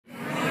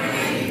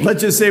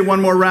Let's just say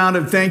one more round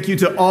of thank you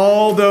to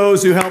all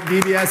those who helped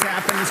VBS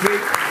happen this week.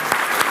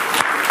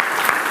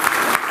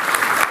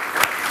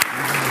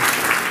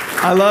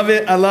 I love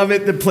it. I love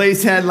it. The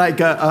place had like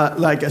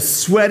a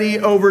sweaty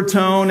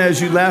overtone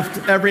as you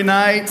left every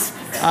night,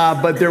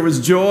 but there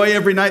was joy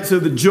every night. So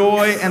the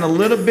joy and a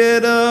little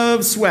bit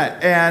of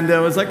sweat, and it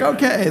was like,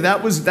 okay,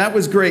 that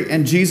was great.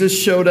 And Jesus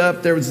showed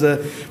up. There was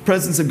the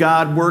presence of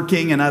God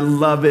working, and I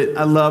love it.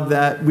 I love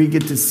that we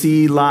get to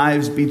see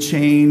lives be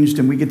changed,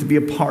 and we get to be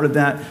a part of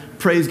that.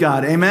 Praise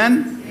God.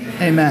 Amen.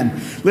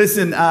 Amen.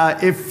 Listen,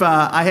 if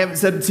I haven't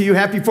said it to you,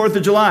 happy 4th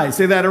of July.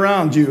 Say that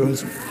around you.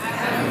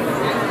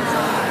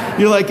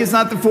 You're like, it's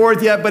not the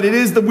 4th yet, but it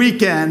is the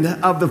weekend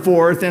of the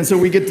 4th. And so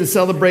we get to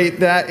celebrate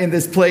that in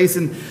this place.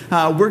 And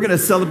we're going to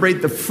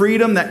celebrate the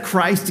freedom that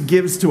Christ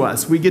gives to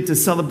us. We get to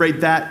celebrate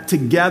that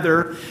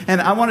together.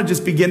 And I want to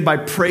just begin by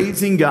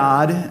praising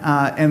God.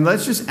 And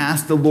let's just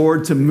ask the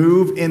Lord to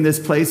move in this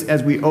place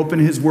as we open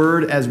his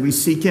word, as we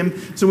seek him.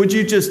 So would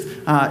you just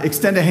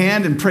extend a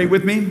hand and pray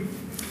with me?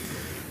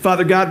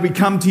 Father God, we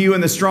come to you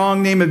in the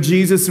strong name of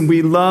Jesus, and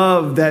we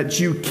love that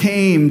you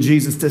came,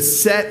 Jesus, to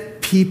set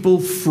people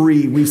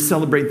free. We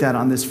celebrate that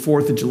on this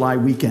 4th of July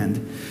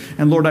weekend.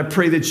 And Lord, I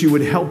pray that you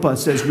would help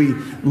us as we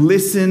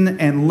listen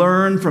and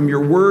learn from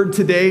your word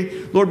today.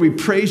 Lord, we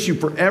praise you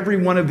for every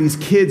one of these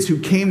kids who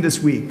came this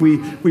week.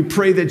 We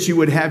pray that you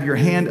would have your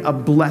hand a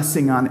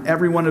blessing on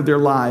every one of their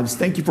lives.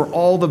 Thank you for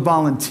all the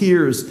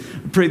volunteers.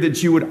 I pray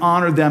that you would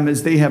honor them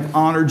as they have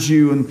honored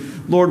you.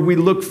 And Lord, we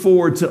look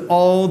forward to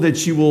all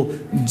that you will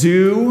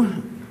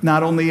do,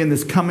 not only in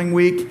this coming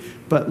week,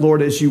 but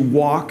Lord, as you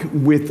walk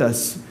with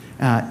us.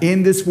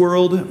 In this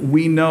world,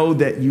 we know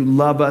that you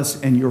love us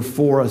and you're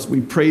for us.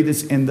 We pray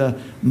this in the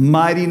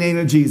mighty name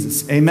of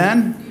Jesus.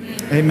 Amen?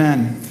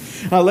 Amen.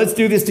 Let's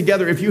do this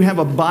together. If you have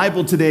a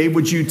Bible today,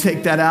 would you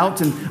take that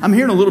out? And I'm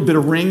hearing a little bit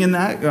of ring in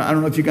that. I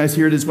don't know if you guys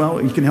hear it as well.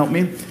 You can help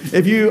me.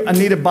 If you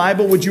need a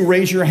Bible, would you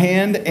raise your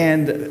hand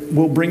and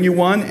we'll bring you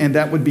one? And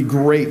that would be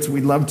great.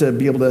 We'd love to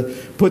be able to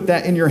put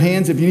that in your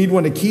hands. If you need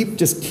one to keep,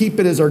 just keep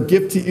it as our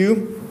gift to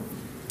you.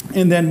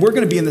 And then we're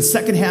going to be in the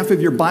second half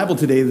of your Bible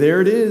today. There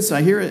it is.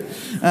 I hear it.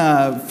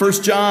 1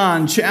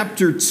 John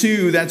chapter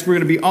 2. That's we're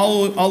going to be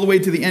all the way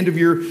to the end of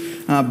your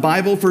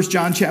Bible. 1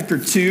 John chapter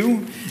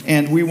 2.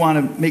 And we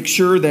want to make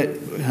sure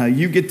that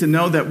you get to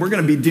know that we're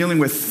going to be dealing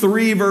with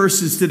 3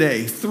 verses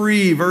today.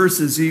 3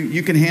 verses.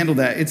 You can handle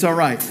that. It's all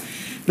right.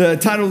 The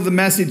title of the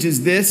message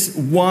is this,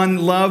 One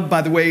Love.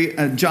 By the way,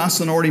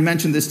 Jocelyn already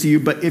mentioned this to you,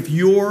 but if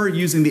you're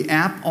using the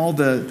app, all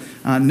the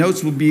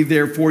notes will be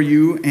there for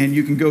you, and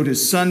you can go to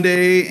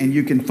Sunday, and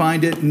you can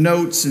find it,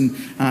 notes, and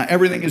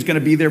everything is going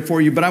to be there for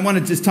you. But I want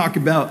to just talk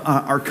about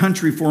our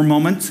country for a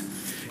moment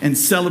and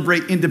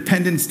celebrate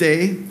Independence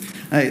Day.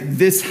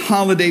 This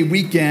holiday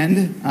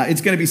weekend,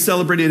 it's going to be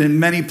celebrated in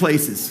many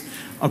places.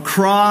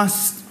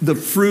 Across the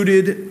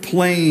fruited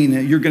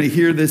plain, you're going to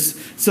hear this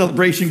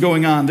celebration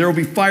going on. There will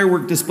be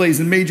firework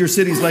displays in major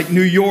cities like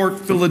New York,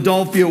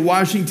 Philadelphia,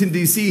 Washington,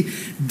 D.C.,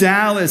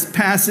 Dallas,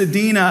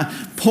 Pasadena,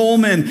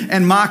 Pullman,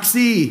 and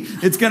Moxie.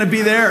 It's going to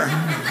be there.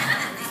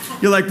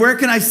 You're like, where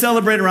can I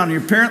celebrate around here?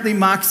 Apparently,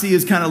 Moxie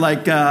is kind of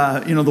like,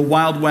 the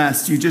Wild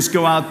West. You just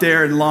go out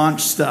there and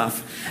launch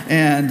stuff.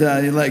 And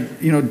you're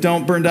like,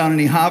 don't burn down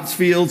any hops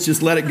fields.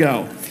 Just let it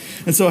go.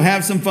 And so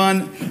have some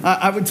fun.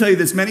 I would tell you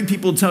this. Many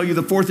people tell you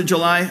the 4th of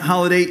July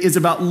holiday is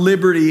about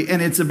liberty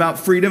and it's about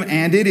freedom.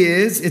 And it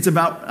is. It's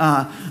about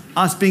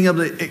us being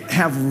able to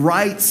have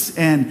rights.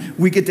 And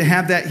we get to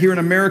have that here in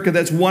America.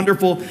 That's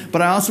wonderful.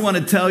 But I also want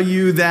to tell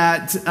you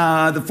that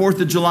the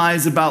 4th of July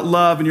is about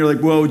love. And you're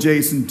like, whoa,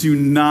 Jason, do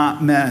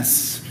not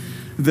mess.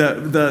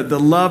 The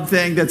love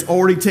thing that's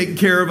already taken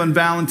care of on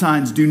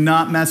Valentine's. Do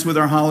not mess with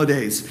our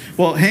holidays.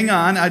 Well, hang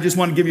on. I just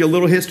want to give you a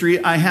little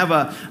history. I have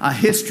a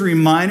history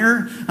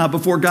minor.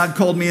 Before God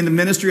called me into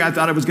ministry, I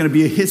thought I was going to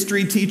be a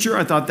history teacher.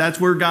 I thought that's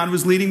where God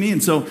was leading me.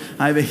 And so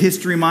I have a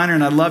history minor,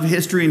 and I love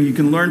history, and you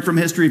can learn from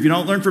history. If you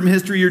don't learn from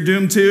history, you're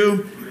doomed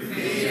to...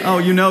 Oh,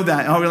 you know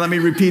that. Oh, let me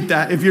repeat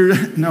that. If you're...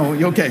 No,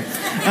 okay.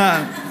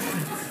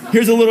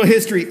 Here's a little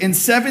history. In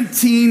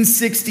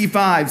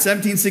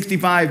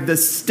 1765, the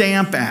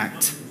Stamp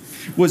Act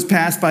was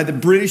passed by the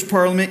British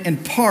Parliament in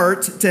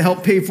part to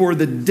help pay for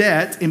the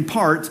debt,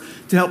 incurred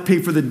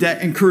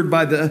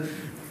by the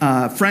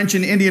French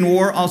and Indian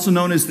War, also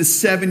known as the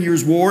 7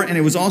 Years' War. And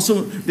it was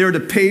also there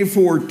to pay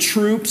for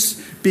troops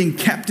being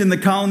kept in the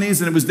colonies,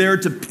 and it was there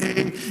to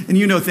pay, and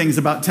you know things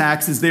about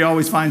taxes, they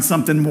always find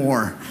something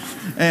more.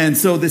 And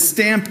so the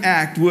Stamp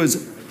Act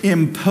was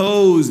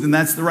imposed, and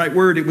that's the right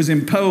word, it was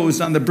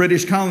imposed on the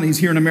British colonies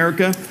here in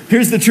America.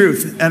 Here's the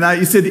truth, and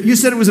you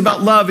said it was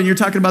about love, and you're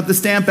talking about the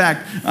Stamp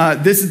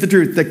Act. This is the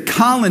truth. The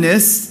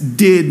colonists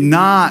did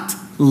not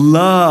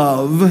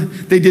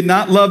love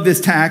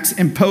this tax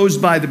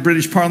imposed by the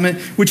British Parliament,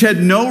 which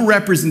had no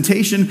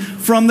representation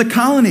from the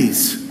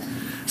colonies.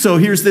 So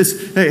here's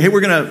this, hey,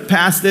 we're going to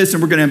pass this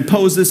and we're going to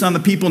impose this on the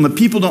people, and the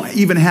people don't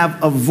even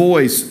have a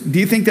voice. Do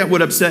you think that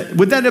would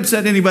that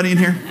upset anybody in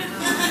here?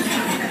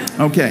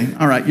 Okay,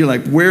 all right. You're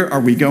like, where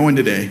are we going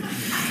today?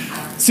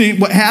 See,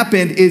 what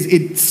happened is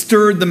it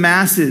stirred the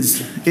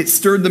masses. It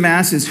stirred the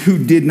masses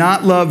who did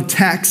not love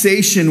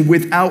taxation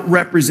without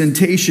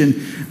representation,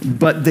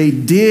 but they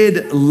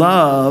did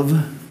love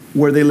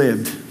where they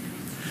lived.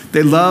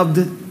 They loved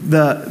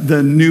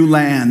the new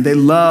land. They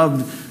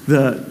loved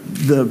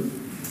the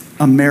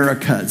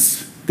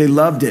Americas. They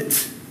loved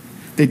it.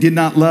 They did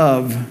not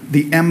love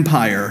the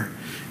empire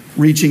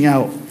reaching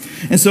out.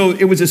 And so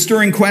it was a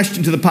stirring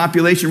question to the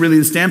population. Really,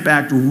 the Stamp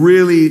Act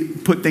really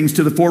put things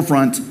to the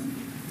forefront.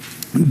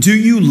 Do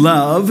you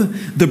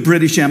love the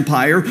British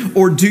Empire,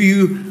 or do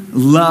you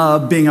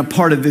love being a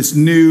part of this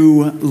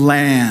new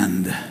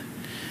land?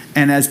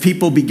 And as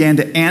people began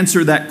to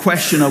answer that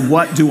question of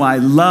what do I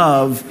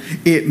love,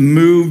 it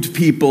moved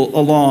people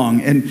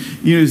along. And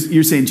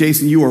you're saying,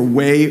 Jason, you are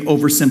way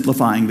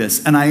oversimplifying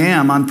this. And I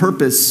am on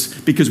purpose,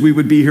 because we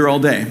would be here all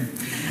day.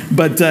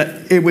 But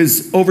it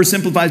was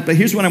oversimplified. But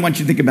here's what I want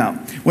you to think about.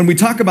 When we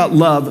talk about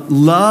love,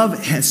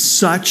 love has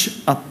such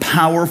a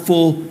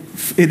powerful,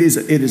 it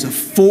is a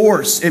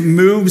force. It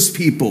moves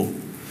people.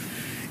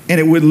 And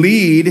it would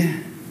lead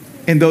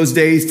in those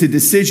days to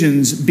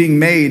decisions being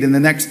made in the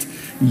next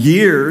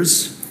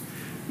years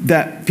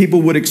that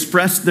people would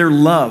express their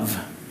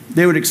love.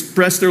 They would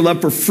express their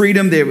love for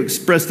freedom. They would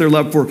express their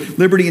love for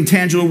liberty in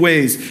tangible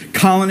ways.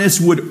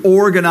 Colonists would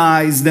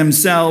organize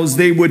themselves.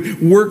 They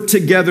would work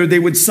together. They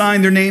would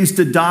sign their names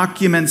to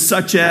documents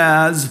such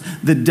as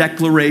the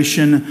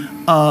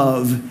Declaration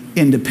of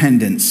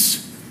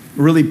Independence,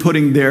 really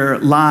putting their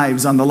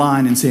lives on the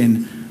line and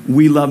saying,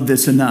 we love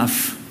this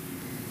enough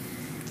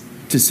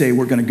to say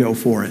we're going to go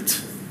for it.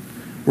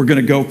 We're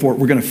going to go for it.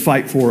 We're going to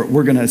fight for it.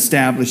 We're going to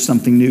establish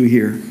something new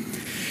here.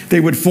 They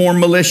would form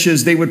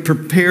militias. They would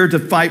prepare to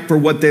fight for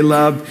what they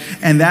loved.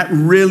 And that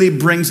really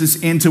brings us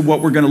into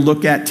what we're going to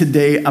look at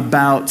today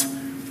about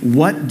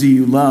what do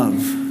you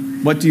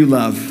love? What do you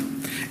love?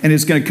 And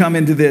it's going to come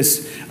into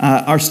this,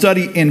 our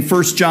study in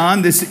 1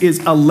 John. This is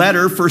a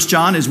letter. 1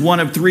 John is one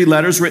of 3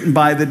 letters written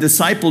by the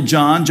disciple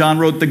John. John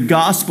wrote the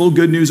gospel,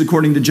 good news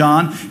according to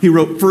John. He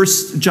wrote 1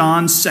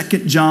 John,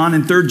 2 John,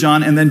 and 3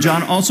 John. And then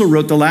John also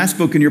wrote the last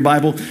book in your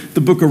Bible,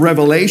 the book of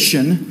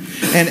Revelation.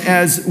 And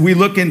as we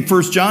look in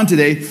 1 John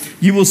today,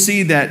 you will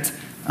see that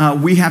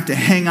we have to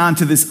hang on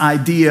to this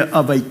idea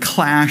of a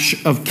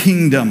clash of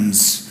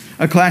kingdoms,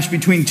 a clash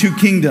between 2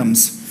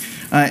 kingdoms.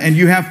 And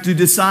you have to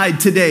decide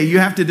today, you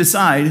have to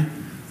decide,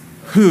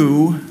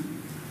 who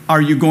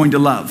are you going to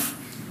love?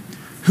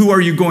 Who are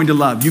you going to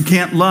love? You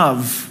can't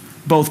love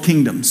both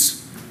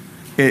kingdoms.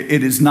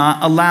 It is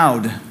not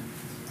allowed.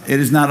 It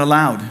is not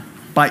allowed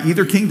by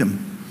either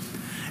kingdom.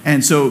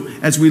 And so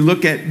as we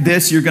look at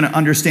this, you're going to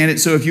understand it.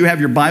 So if you have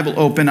your Bible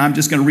open, I'm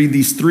just going to read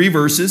these 3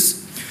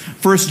 verses.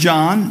 1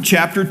 John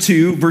chapter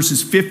 2,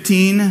 verses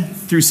 15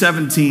 through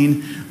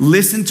 17.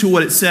 Listen to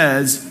what it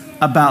says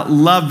about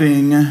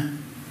loving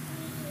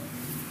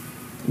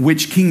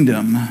which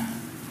kingdom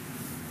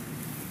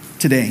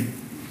today.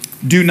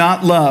 Do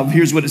not love,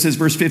 here's what it says,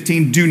 verse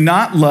 15, do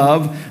not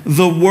love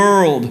the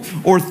world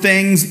or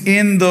things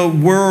in the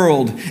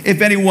world.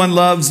 If anyone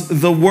loves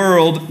the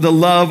world, the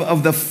love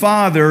of the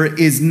Father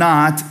is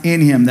not in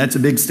him. That's a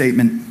big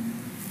statement.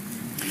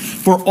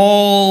 For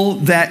all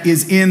that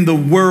is in the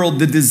world,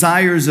 the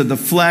desires of the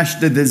flesh,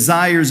 the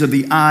desires of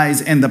the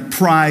eyes, and the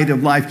pride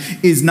of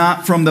life is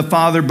not from the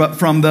Father, but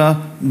from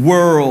the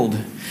world.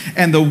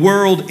 And the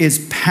world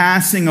is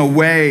passing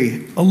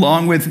away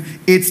along with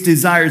its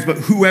desires. But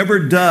whoever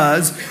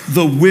does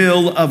the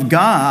will of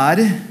God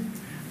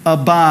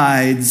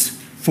abides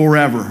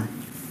forever.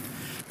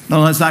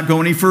 Now, let's not go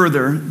any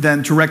further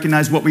than to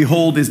recognize what we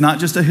hold is not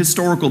just a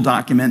historical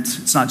document.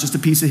 It's not just a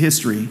piece of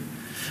history.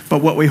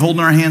 But what we hold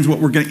in our hands, what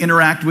we're going to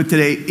interact with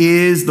today,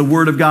 is the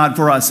Word of God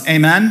for us.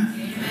 Amen?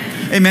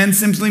 Amen. Amen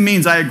simply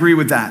means I agree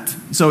with that.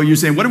 So you're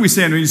saying, what are we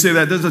saying when you say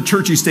that? That's a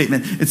churchy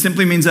statement. It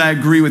simply means I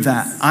agree with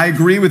that. I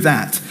agree with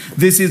that.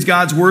 This is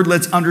God's Word.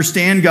 Let's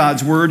understand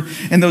God's Word.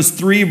 And those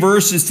 3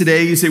 verses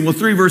today, you say, well,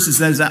 3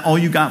 verses, is that all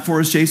you got for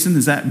us, Jason?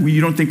 Is that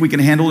you don't think we can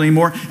handle it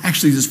anymore?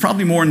 Actually, there's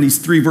probably more in these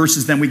 3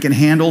 verses than we can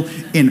handle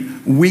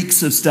in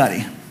weeks of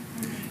study.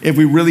 If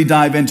we really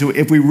dive into it,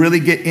 if we really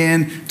get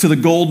into the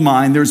gold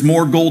mine, there's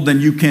more gold than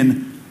you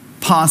can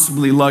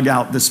possibly lug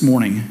out this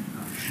morning.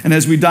 And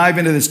as we dive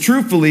into this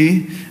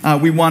truthfully,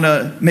 we want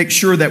to make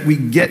sure that we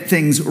get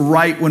things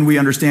right when we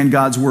understand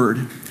God's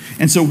Word.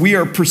 And so we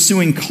are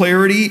pursuing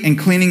clarity and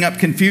cleaning up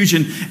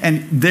confusion.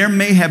 And there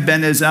may have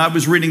been, as I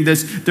was reading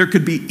this, there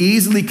could be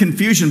easily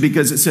confusion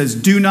because it says,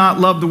 do not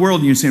love the world.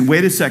 And you're saying,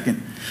 wait a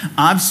second.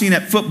 I've seen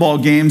at football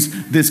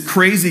games this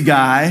crazy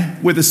guy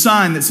with a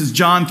sign that says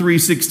John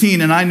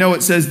 3:16. And I know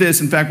it says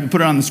this. In fact, we'll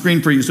put it on the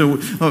screen for you. So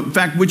in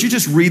fact, would you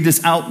just read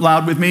this out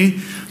loud with me?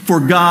 For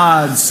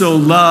God so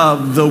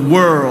loved the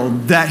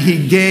world that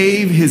he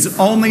gave his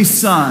only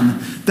Son,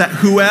 that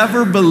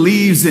whoever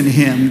believes in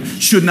him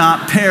should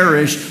not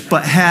perish,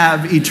 but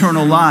have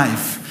eternal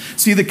life.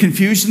 See the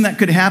confusion that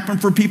could happen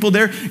for people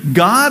there?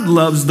 God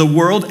loves the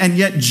world, and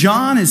yet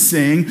John is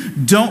saying,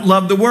 don't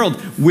love the world.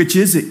 Which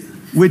is it?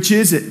 Which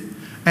is it?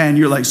 And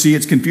you're like, see,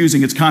 it's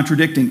confusing, it's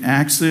contradicting.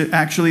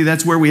 Actually,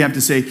 that's where we have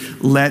to say,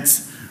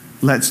 let's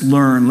Let's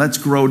learn. Let's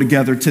grow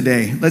together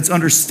today. Let's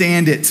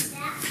understand it.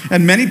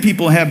 And many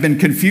people have been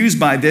confused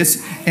by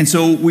this, and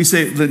so we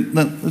say,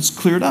 let's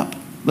clear it up.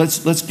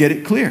 Let's get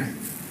it clear.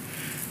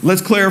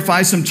 Let's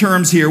clarify some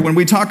terms here. When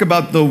we talk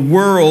about the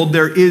world,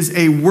 there is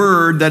a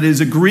word that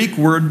is a Greek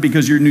word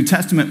because your New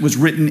Testament was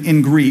written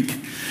in Greek.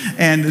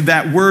 And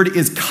that word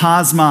is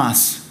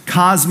cosmos.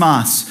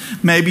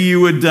 Cosmos. Maybe you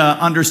would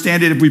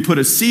understand it if we put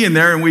a C in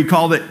there and we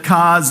called it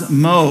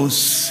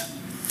cosmos.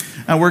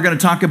 And we're going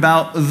to talk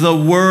about the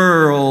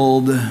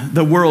world,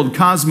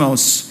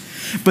 cosmos.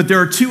 But there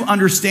are two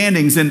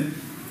understandings, and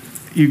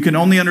you can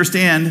only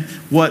understand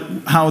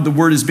how the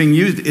word is being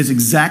used. It's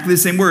exactly the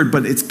same word,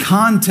 but it's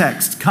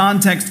context.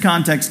 Context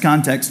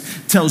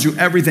tells you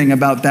everything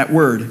about that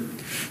word.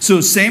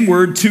 So same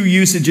word, two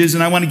usages,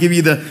 and I want to give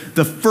you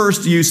the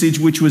first usage,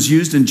 which was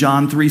used in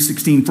John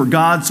 3:16. For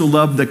God so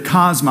loved the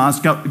cosmos,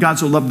 God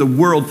so loved the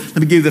world. Let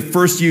me give you the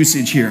first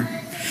usage here.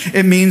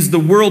 It means, the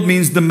world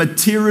means the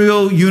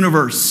material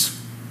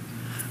universe.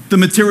 The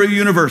material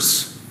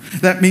universe.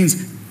 That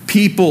means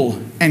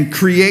people and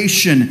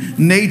creation,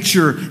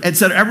 nature,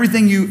 etc.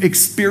 Everything you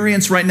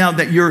experience right now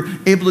that you're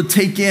able to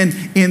take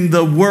in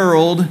the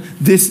world,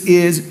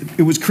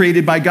 it was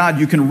created by God.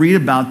 You can read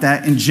about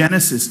that in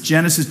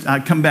Genesis. I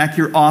come back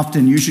here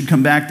often. You should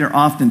come back there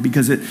often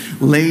because it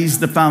lays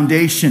the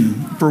foundation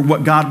for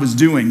what God was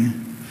doing.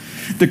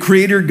 The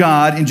Creator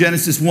God in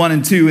Genesis 1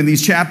 and 2, in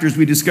these chapters,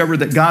 we discover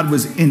that God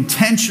was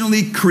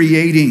intentionally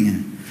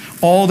creating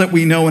all that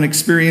we know and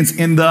experience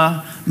in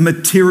the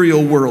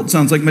material world.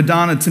 Sounds like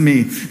Madonna to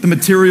me. The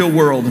material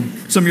world.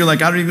 Some of you are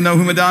like, I don't even know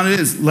who Madonna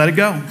is. Let it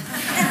go.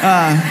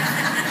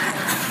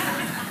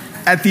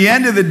 At the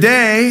end of the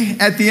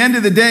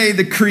day,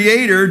 the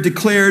Creator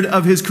declared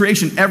of his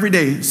creation every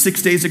day.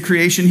 6 days of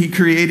creation he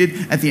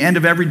created. At the end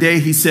of every day,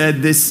 he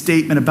said this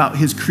statement about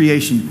his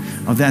creation.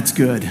 Oh, that's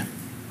good.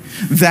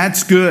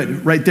 That's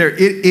good right there.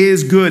 It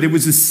is good. It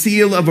was a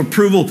seal of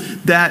approval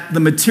that the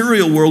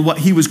material world, what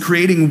he was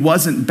creating,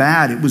 wasn't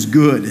bad. It was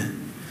good.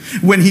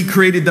 When he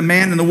created the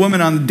man and the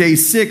woman on day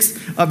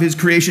 6 of his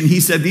creation, he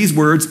said these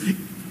words,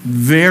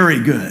 very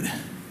good.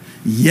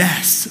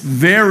 Yes,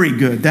 very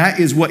good. That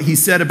is what he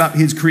said about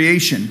his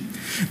creation.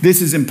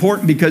 This is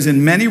important because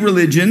in many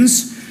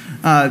religions,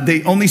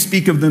 they only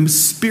speak of the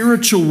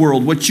spiritual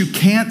world, what you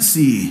can't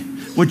see,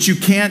 what you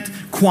can't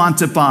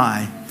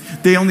quantify.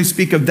 They only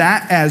speak of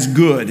that as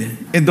good.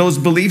 In those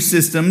belief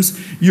systems,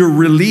 you're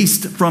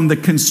released from the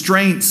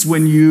constraints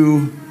when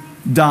you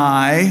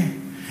die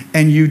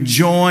and you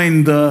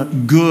join the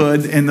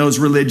good in those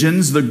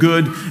religions, the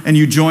good, and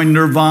you join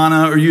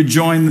nirvana or you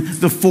join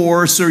the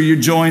force or you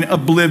join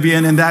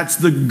oblivion, and that's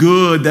the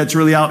good that's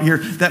really out here.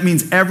 That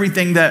means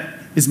everything that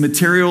is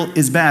material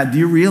is bad. Do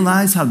you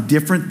realize how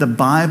different the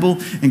Bible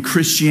and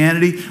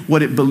Christianity,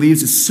 what it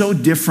believes, is so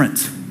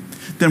different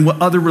than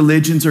what other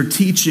religions are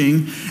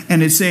teaching?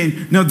 And it's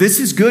saying, no, this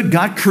is good.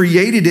 God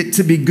created it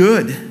to be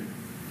good.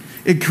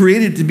 It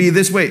created it to be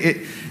this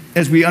way.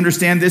 As we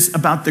understand this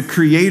about the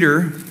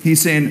Creator, he's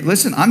saying,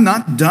 listen, I'm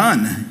not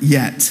done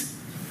yet.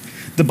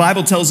 The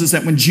Bible tells us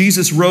that when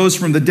Jesus rose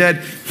from the dead,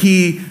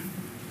 he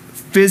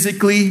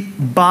physically,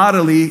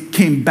 bodily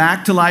came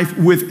back to life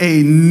with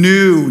a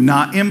new,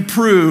 not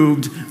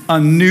improved, a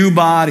new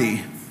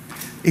body.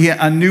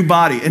 A new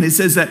body. And it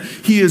says that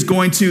he is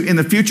going to, in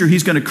the future,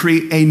 he's going to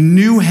create a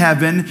new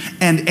heaven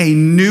and a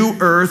new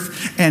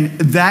earth, and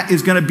that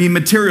is going to be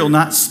material,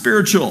 not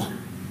spiritual.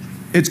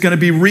 It's going to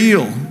be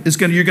real.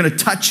 You're going to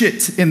touch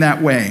it in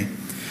that way.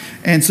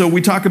 And so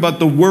we talk about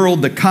the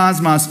world, the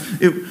cosmos,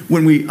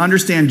 when we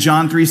understand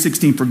John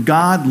 3:16, for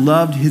God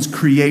loved his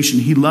creation.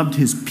 He loved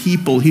his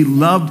people. He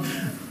loved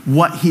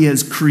what he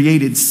has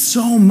created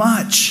so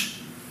much.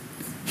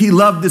 He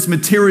loved this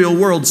material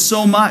world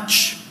so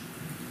much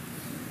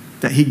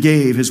that he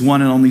gave his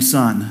one and only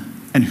Son.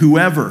 And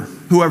whoever,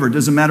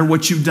 doesn't matter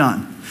what you've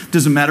done,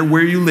 doesn't matter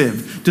where you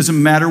live,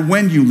 doesn't matter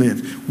when you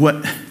live,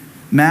 what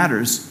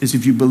matters is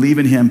if you believe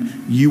in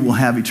him, you will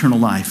have eternal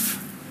life.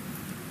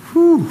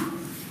 Whew.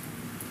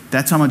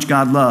 That's how much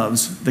God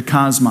loves the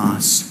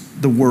cosmos,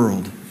 the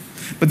world.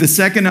 But the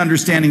second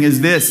understanding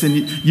is this, and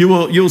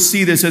you'll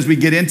see this as we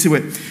get into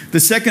it. The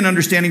second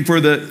understanding for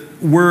the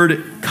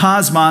word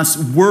cosmos,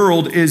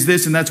 world, is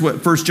this, and that's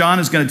what 1 John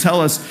is going to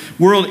tell us.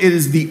 World, it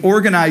is the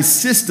organized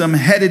system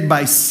headed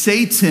by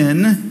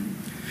Satan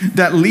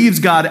that leaves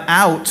God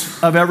out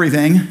of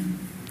everything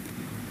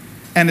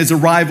and is a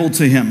rival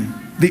to him.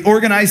 The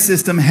organized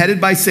system headed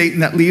by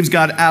Satan that leaves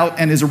God out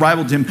and is a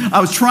rival to him.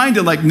 I was trying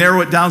to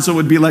narrow it down so it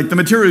would be like the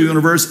material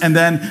universe and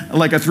then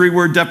like a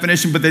 3-word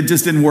definition, but that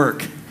just didn't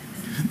work.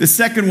 The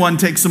second one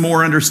takes some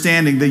more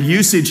understanding. The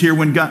usage here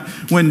when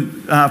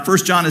 1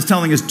 John is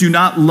telling us do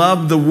not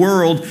love the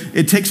world,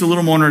 it takes a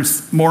little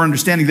more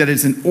understanding that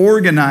it's an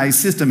organized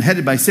system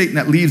headed by Satan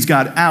that leaves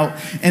God out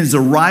and is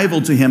a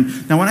rival to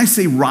him. Now when I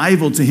say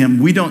rival to him,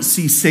 we don't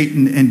see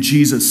Satan and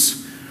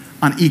Jesus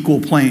on equal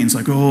planes,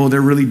 like, oh,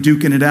 they're really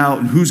duking it out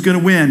and who's going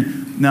to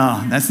win?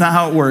 No, that's not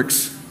how it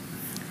works.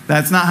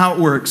 That's not how it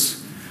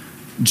works.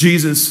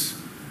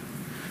 Jesus,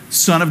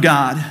 Son of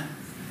God,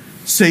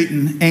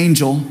 Satan,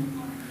 angel,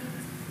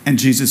 And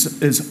Jesus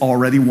has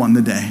already won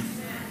the day.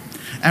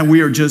 And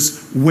we are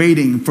just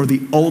waiting for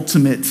the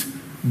ultimate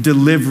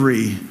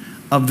delivery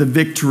of the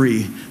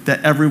victory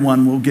that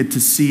everyone will get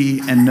to see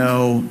and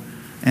know.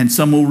 And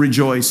some will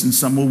rejoice and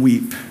some will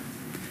weep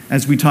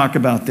as we talk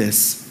about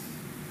this.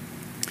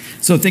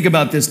 So think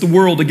about this. The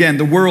world,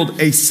 again,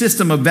 a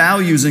system of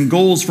values and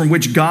goals from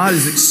which God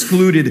is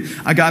excluded.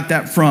 I got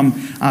that from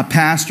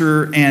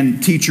pastor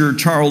and teacher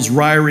Charles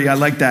Ryrie. I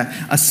like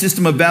that. A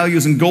system of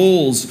values and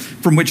goals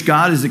from which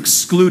God is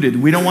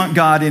excluded. We don't want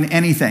God in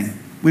anything.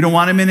 We don't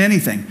want him in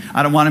anything.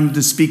 I don't want him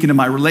to speak into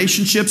my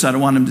relationships. I don't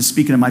want him to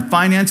speak into my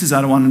finances.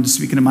 I don't want him to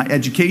speak into my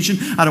education.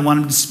 I don't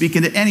want him to speak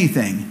into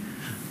anything.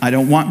 I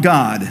don't want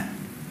God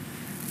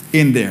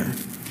in there.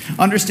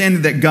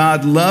 Understanding that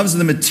God loves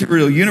the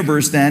material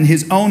universe, then,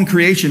 his own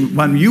creation,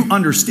 when you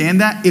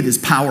understand that, it is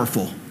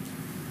powerful.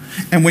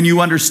 And when you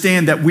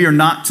understand that we are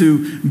not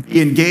to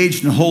be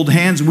engaged and hold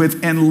hands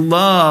with and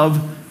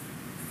love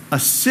a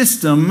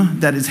system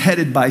that is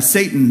headed by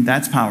Satan,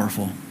 that's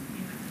powerful.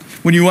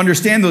 When you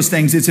understand those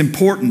things, it's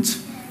important.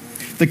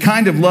 The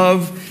kind of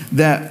love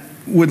that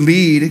would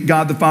lead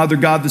God the Father,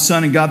 God the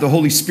Son, and God the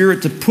Holy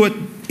Spirit to put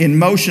in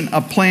motion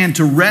a plan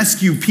to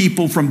rescue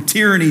people from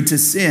tyranny to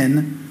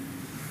sin,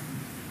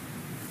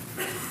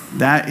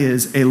 that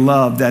is a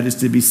love that is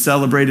to be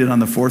celebrated on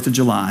the 4th of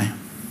July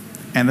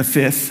and the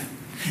 5th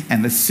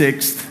and the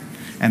 6th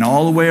and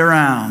all the way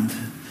around,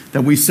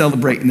 that we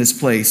celebrate in this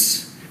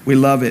place. We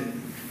love it.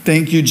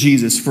 Thank you,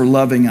 Jesus, for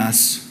loving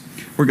us.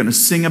 We're going to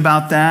sing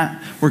about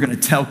that. We're going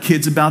to tell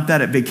kids about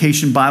that at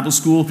Vacation Bible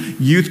School.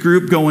 Youth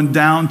group going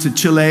down to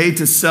Chile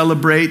to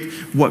celebrate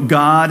what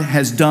God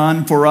has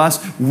done for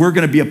us. We're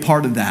going to be a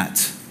part of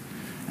that.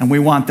 And we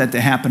want that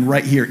to happen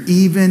right here,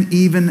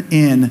 even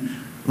in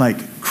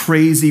like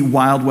crazy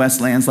Wild West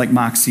lands like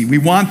Moxie. We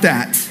want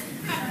that.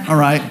 All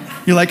right?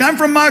 You're like, I'm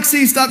from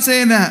Moxie. Stop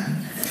saying that.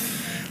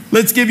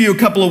 Let's give you a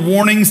couple of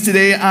warnings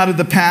today out of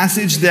the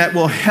passage that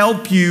will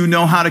help you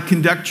know how to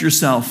conduct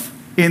yourself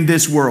in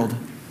this world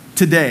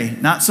today,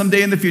 not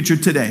someday in the future,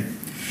 today.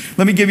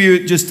 Let me give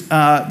you just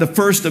the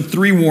first of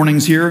 3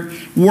 warnings here.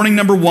 Warning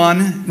number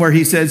 1, where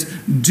he says,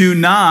 do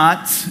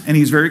not, and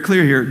he's very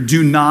clear here,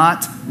 do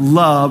not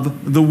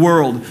love the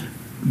world.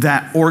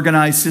 That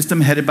organized system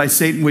headed by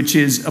Satan, which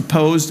is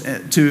opposed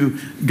to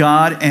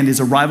God and is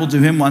a rival to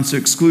him, wants to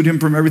exclude him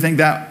from everything.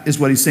 That is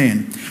what he's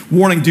saying.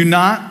 Warning, do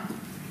not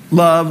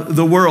love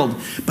the world.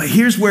 But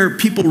here's where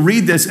people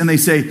read this and they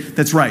say,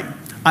 that's right.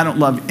 I don't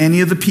love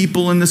any of the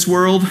people in this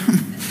world.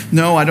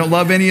 No, I don't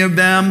love any of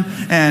them.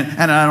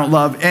 And I don't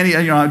love any,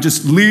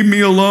 just leave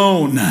me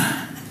alone.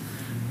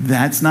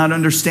 That's not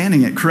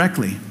understanding it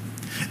correctly.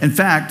 In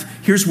fact,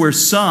 here's where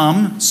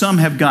some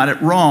have got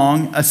it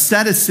wrong.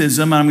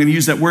 Asceticism, and I'm going to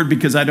use that word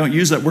because I don't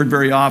use that word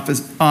very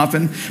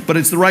often, but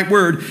it's the right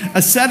word.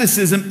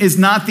 Asceticism is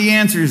not the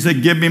answer. You say,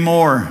 give me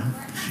more.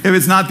 If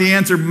it's not the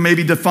answer,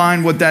 maybe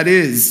define what that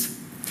is.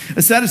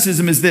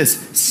 Asceticism is this: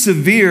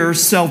 severe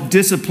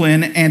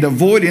self-discipline and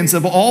avoidance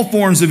of all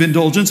forms of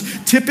indulgence,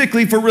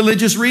 typically for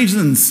religious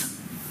reasons.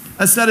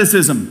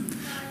 Asceticism.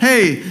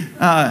 Hey,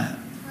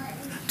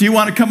 do you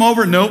want to come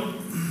over? Nope.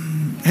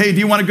 Hey, do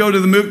you want to go to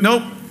the movie?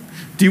 Nope.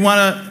 Do you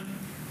want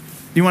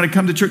to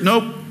come to church?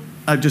 Nope.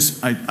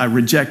 I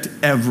reject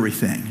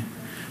everything.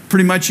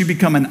 Pretty much you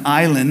become an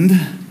island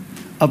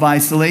of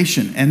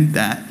isolation. And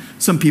that,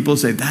 some people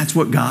say, that's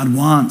what God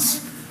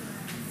wants.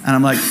 And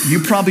I'm like, you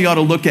probably ought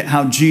to look at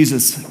how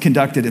Jesus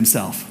conducted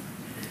himself.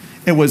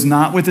 It was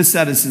not with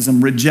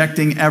asceticism,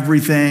 rejecting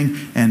everything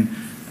and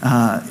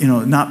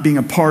not being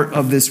a part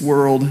of this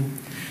world.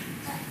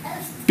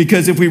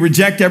 Because if we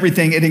reject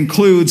everything, it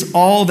includes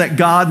all that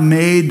God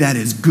made that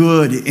is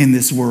good in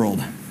this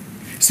world.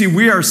 See,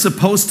 we are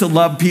supposed to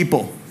love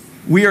people.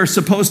 We are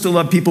supposed to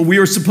love people. We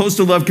are supposed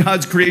to love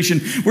God's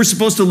creation. We're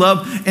supposed to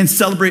love and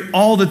celebrate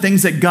all the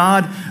things that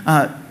God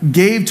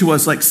gave to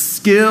us, like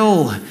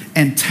skill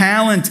and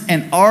talent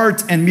and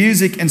art and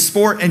music and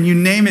sport and you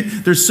name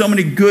it. There's so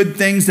many good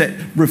things that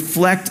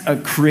reflect a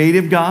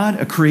creative God,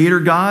 a creator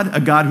God, a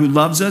God who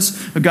loves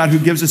us, a God who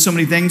gives us so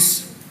many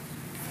things.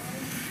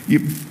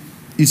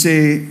 You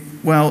say,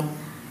 well,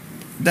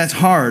 that's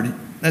hard.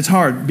 That's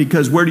hard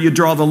because where do you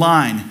draw the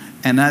line?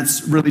 And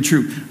that's really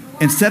true.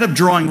 Instead of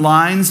drawing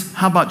lines,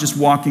 how about just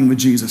walking with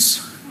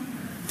Jesus?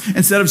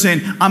 Instead of saying,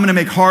 I'm going to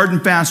make hard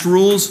and fast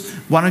rules,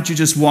 why don't you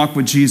just walk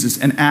with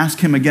Jesus and ask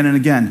him again and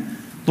again,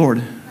 Lord,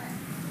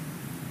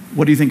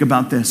 what do you think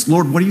about this?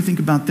 Lord, what do you think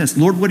about this?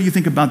 Lord, what do you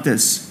think about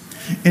this?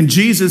 In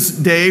Jesus'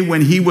 day,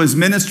 when he was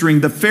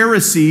ministering, the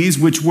Pharisees,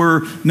 which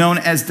were known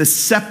as the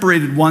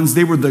separated ones,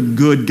 they were the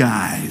good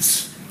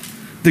guys.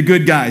 The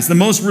good guys, the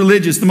most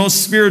religious, the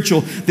most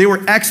spiritual. They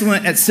were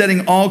excellent at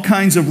setting all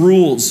kinds of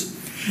rules.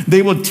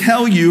 They would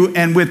tell you,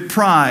 and with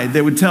pride,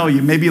 they would tell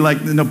you, maybe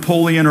like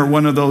Napoleon or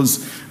one of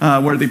those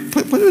where they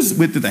put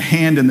with the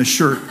hand in the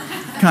shirt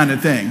kind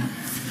of thing.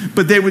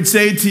 But they would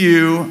say to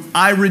you,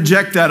 I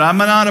reject that. I'm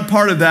not a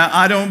part of that.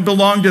 I don't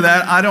belong to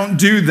that. I don't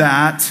do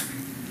that.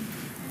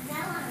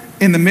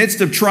 In the midst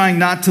of trying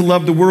not to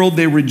love the world,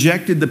 they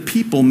rejected the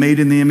people made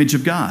in the image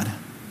of God.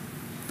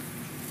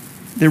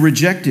 They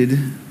rejected,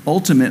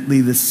 ultimately,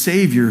 the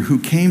Savior who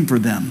came for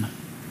them.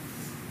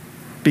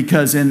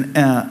 Because in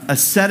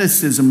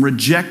asceticism,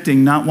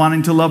 rejecting, not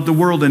wanting to love the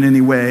world in any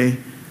way,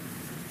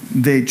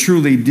 they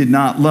truly did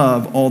not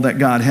love all that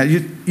God had.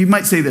 You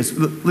might say this,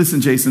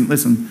 listen, Jason,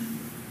 listen,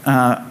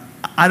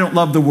 I don't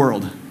love the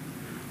world,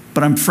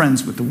 but I'm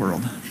friends with the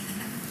world.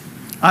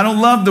 I don't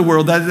love the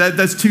world,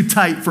 that's too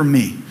tight for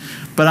me.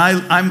 But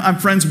I'm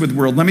friends with the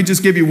world. Let me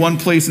just give you one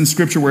place in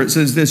Scripture where it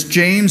says this.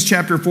 James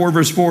chapter 4,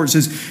 verse 4, it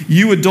says,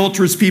 you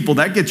adulterous people,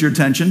 that gets your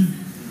attention.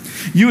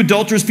 You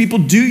adulterous people,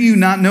 do you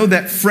not know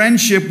that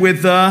friendship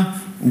with the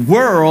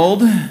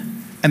world,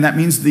 and that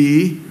means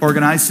the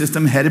organized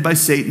system headed by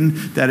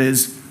Satan that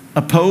is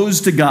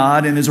opposed to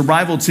God and is a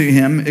rival to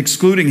him,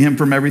 excluding him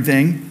from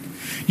everything.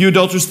 You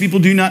adulterous people,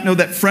 do not know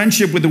that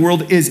friendship with the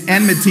world is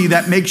enmity,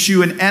 that makes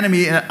you an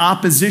enemy in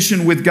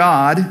opposition with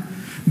God.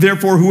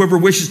 Therefore, whoever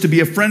wishes to be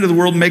a friend of the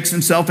world makes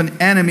himself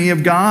an enemy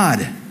of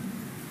God.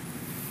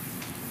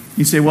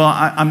 You say, well,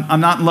 I'm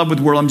not in love with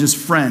the world, I'm just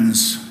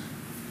friends.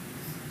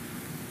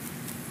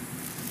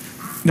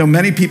 No,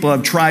 many people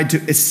have tried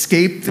to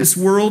escape this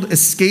world,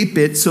 escape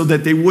it so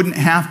that they wouldn't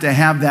have to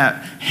have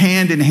that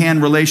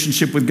hand-in-hand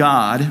relationship with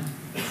God,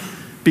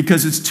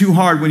 because it's too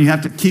hard when you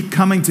have to keep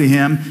coming to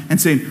him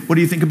and saying, what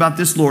do you think about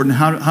this, Lord? And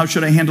how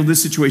should I handle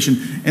this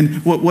situation?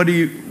 And what would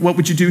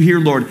you do here,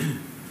 Lord?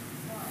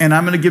 And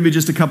I'm going to give you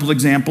just a couple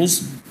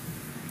examples.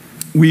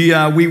 We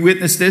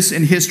witnessed this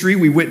in history.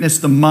 We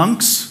witnessed the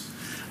monks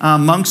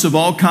of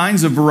all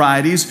kinds of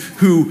varieties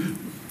who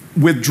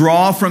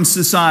withdraw from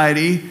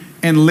society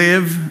and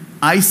live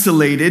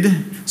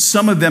isolated,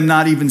 some of them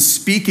not even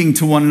speaking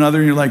to one another,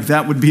 and you're like,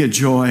 that would be a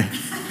joy.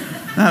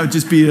 That would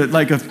just be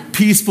like a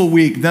peaceful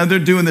week. Now they're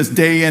doing this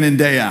day in and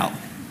day out.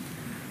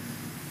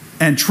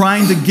 And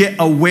trying to get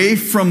away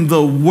from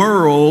the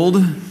world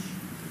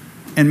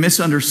and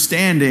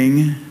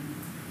misunderstanding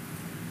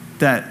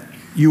that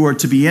you are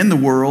to be in the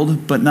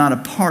world, but not a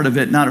part of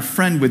it, not a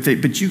friend with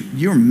it, but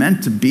you're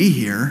meant to be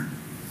here.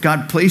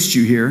 God placed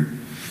you here.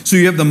 So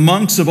you have the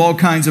monks of all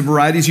kinds of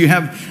varieties. You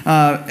have,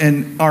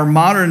 in our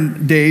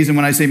modern days, and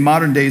when I say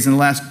modern days, in the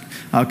last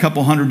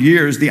couple hundred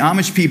years, the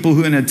Amish people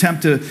who, in an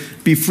attempt to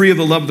be free of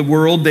the love of the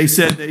world, they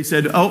said,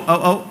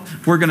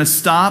 we're going to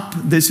stop.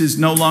 This is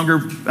no longer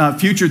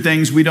future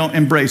things we don't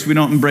embrace. We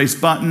don't embrace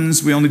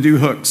buttons. We only do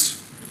hooks.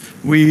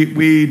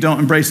 We don't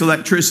embrace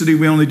electricity.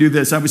 We only do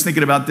this. I was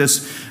thinking about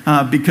this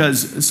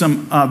because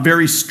some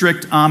very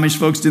strict Amish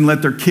folks didn't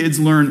let their kids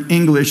learn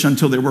English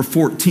until they were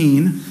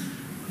 14.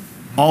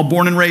 All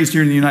born and raised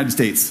here in the United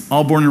States.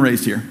 All born and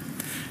raised here.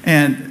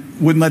 And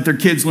wouldn't let their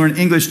kids learn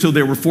English till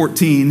they were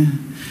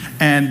 14.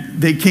 And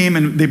they came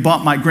and they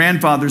bought my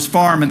grandfather's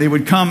farm, and they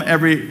would come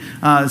every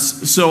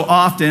so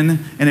often,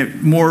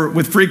 and more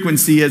with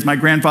frequency as my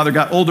grandfather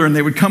got older, and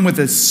they would come with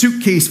a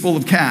suitcase full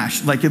of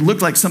cash. Like it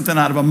looked like something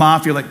out of a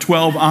mafia, like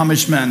 12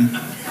 Amish men.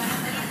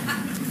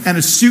 And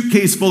a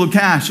suitcase full of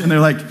cash. And they're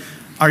like,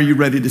 are you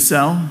ready to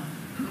sell?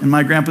 And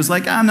my grandpa's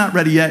like, I'm not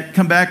ready yet.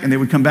 Come back. And they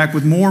would come back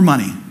with more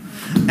money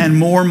and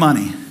more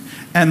money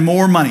and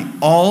more money,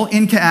 all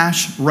in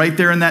cash right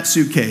there in that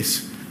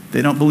suitcase.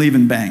 They don't believe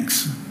in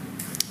banks.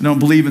 Don't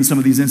believe in some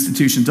of these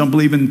institutions, don't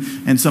believe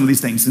in some of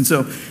these things. And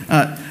so,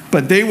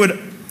 but they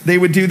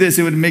would do this.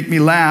 It would make me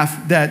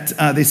laugh that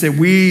they say,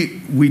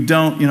 we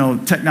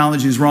don't,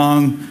 technology is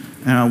wrong.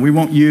 We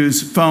won't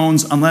use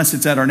phones unless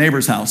it's at our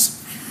neighbor's house.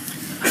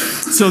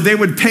 So they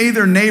would pay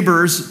their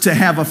neighbors to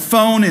have a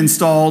phone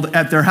installed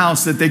at their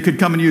house that they could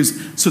come and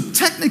use. So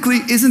technically,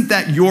 isn't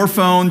that your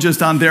phone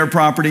just on their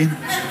property?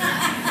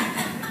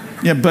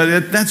 Yeah,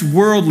 but that's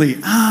worldly.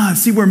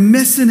 See, we're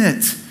missing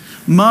it.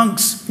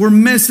 Monks, we're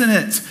missing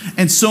it.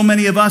 And so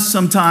many of us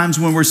sometimes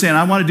when we're saying,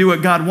 I want to do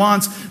what God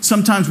wants,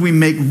 sometimes we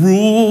make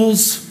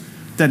rules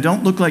that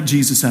don't look like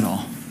Jesus at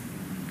all.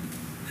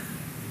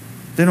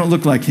 They don't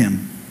look like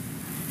him.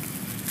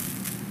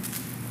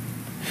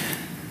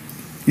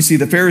 You see,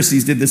 the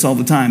Pharisees did this all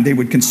the time. They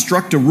would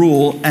construct a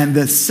rule, and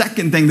the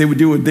second thing they would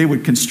do, they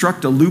would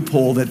construct a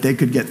loophole that they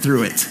could get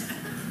through it.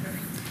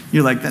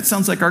 You're like, that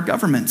sounds like our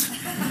government.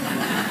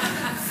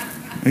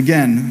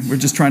 Again, we're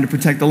just trying to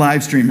protect the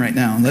live stream right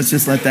now. Let's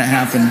just let that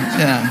happen.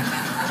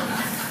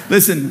 Yeah.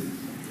 Listen,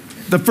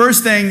 the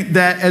first thing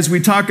that as we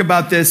talk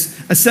about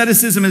this,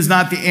 asceticism is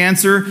not the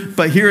answer,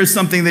 but here is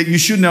something that you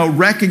should know.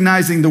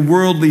 Recognizing the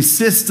worldly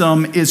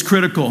system is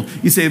critical.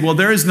 You say, well,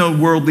 there is no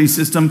worldly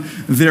system.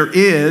 There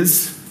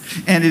is,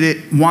 and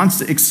it wants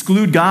to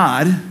exclude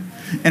God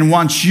and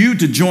wants you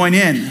to join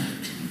in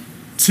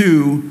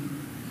to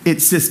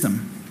its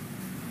system.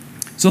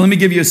 So let me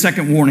give you a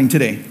second warning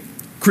today.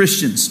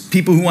 Christians,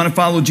 people who want to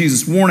follow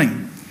Jesus,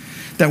 warning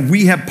that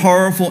we have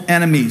powerful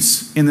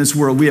enemies in this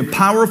world. We have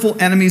powerful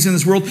enemies in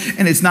this world,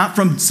 and it's not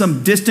from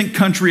some distant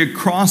country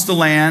across the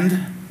land,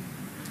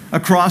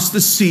 across the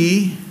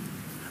sea,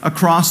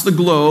 across the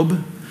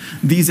globe.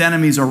 These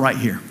enemies are right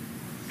here.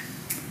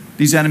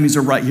 These enemies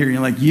are right here.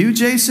 You're like, you,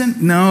 Jason?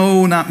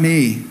 No, not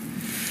me.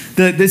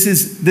 This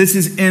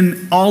is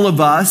in all of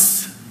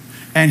us,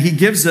 and he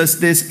gives us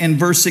this in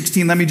verse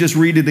 16. Let me just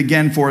read it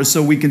again for us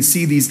so we can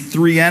see these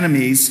three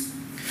enemies.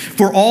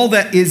 For all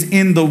that is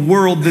in the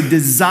world, the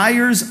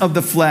desires of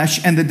the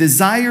flesh and the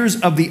desires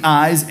of the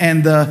eyes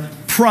and the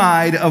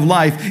pride of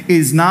life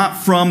is not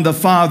from the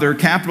Father,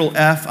 capital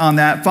F on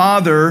that,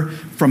 Father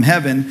from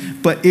heaven,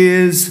 but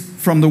is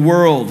from the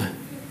world.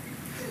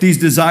 These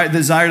desire of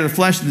the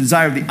flesh, the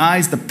desire of the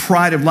eyes, the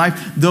pride of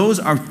life, those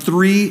are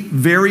three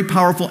very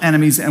powerful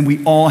enemies, and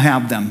we all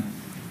have them.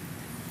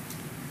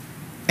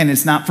 And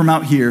it's not from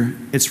out here,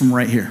 it's from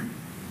right here.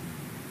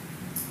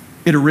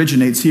 It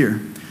originates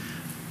here.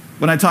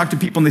 When I talk to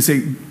people and they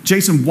say,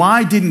 Jason,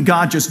 why didn't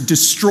God just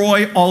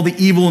destroy all the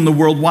evil in the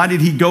world? Why did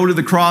he go to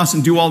the cross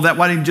and do all that?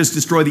 Why didn't he just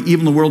destroy the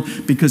evil in the world?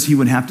 Because he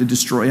would have to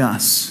destroy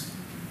us.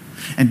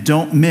 And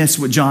don't miss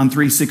what John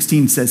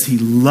 3:16 says. He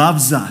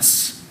loves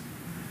us.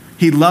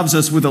 He loves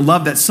us with a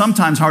love that's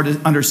sometimes hard to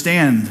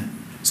understand.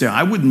 Say,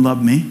 I wouldn't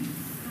love me.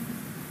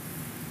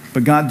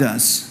 But God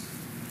does.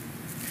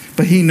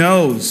 But he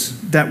knows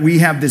that we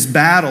have this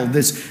battle,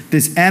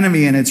 this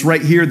enemy, and it's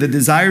right here, the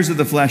desires of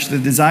the flesh, the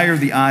desire of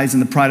the eyes,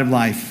 and the pride of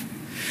life.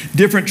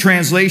 Different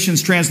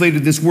translations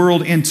translated this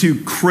world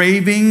into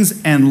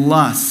cravings and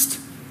lust.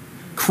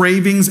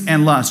 Cravings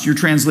and lust. Your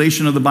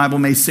translation of the Bible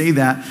may say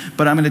that,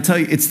 but I'm going to tell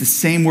you it's the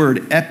same word,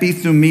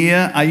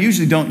 epithumia. I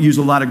usually don't use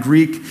a lot of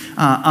Greek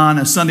on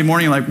a Sunday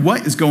morning. Like,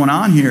 what is going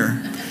on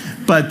here?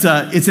 But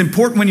it's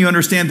important when you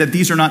understand that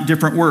these are not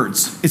different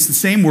words. It's the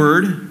same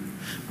word,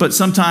 but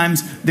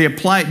sometimes they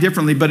apply it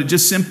differently. But it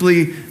just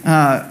simply,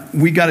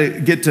 we got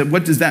to get to,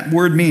 what does that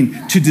word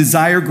mean? To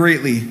desire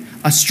greatly,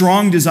 a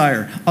strong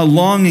desire, a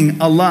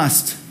longing, a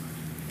lust.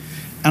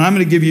 And I'm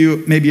going to give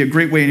you maybe a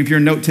great way, and if you're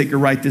a note taker,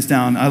 write this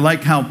down. I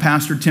like how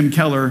Pastor Tim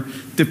Keller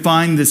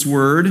defined this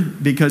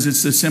word because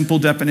it's a simple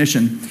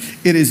definition.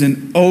 It is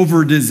an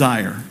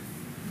over-desire.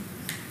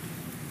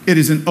 It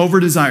is an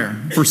over-desire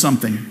for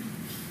something.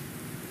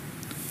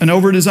 An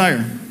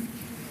over-desire.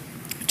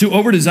 To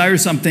over-desire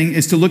something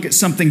is to look at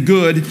something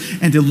good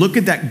and to look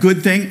at that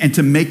good thing and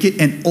to make it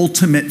an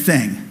ultimate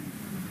thing.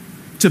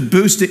 To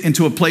boost it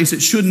into a place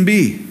it shouldn't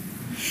be.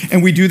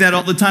 And we do that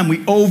all the time.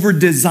 We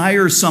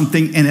over-desire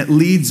something and it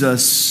leads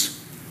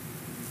us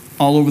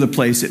all over the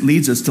place. It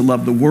leads us to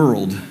love the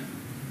world.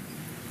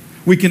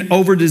 We can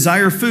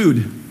over-desire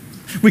food.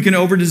 We can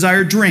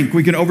over-desire drink.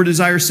 We can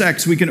over-desire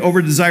sex. We can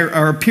over-desire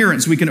our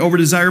appearance. We can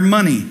over-desire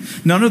money.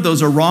 None of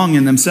those are wrong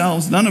in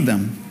themselves. None of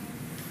them.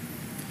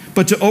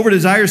 But to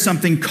over-desire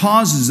something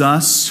causes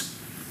us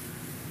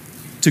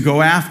to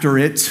go after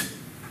it,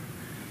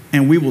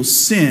 and we will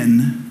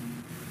sin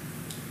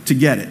to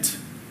get it.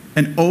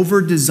 An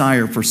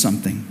over-desire for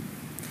something.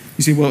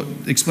 You say, well,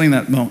 explain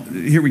that. Well,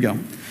 here we go.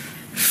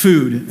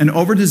 Food. An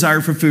over-desire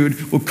for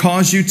food will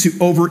cause you to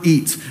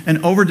overeat.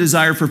 An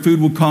over-desire for food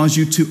will cause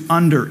you to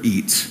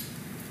undereat.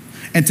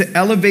 And to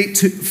elevate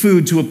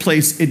food to a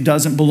place it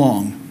doesn't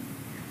belong.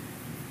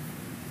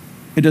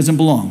 It doesn't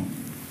belong.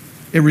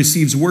 It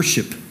receives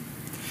worship.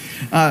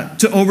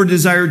 To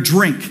over-desire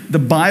drink. The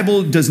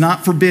Bible does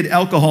not forbid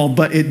alcohol,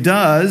 but it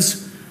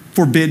does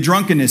forbid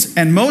drunkenness.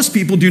 And most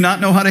people do not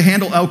know how to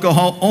handle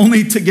alcohol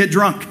only to get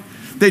drunk.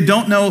 They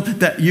don't know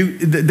that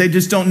they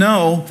just don't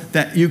know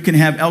that you can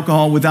have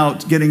alcohol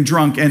without getting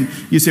drunk. And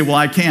you say, well,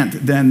 I can't.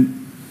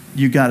 Then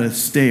you got to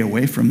stay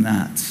away from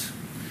that.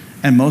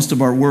 And most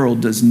of our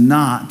world does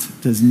not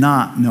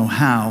know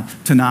how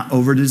to not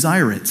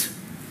over-desire it.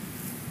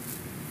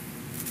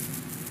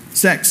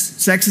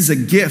 Sex is a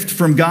gift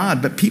from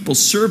God, but people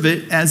serve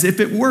it as if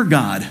it were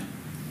God.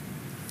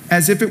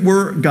 As if it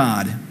were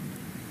God.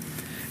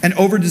 An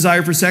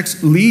over-desire for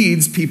sex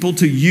leads people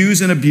to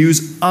use and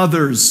abuse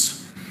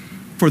others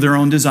for their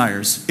own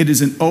desires. It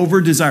is an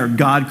over-desire.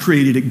 God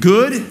created it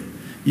good.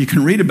 You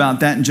can read about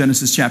that in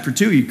Genesis chapter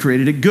 2. He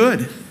created it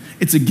good.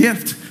 It's a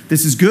gift.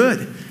 This is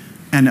good.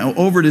 And an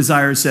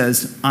over-desire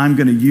says, I'm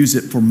going to use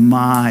it for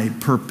my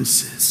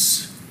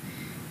purposes.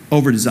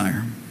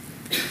 Over-desire.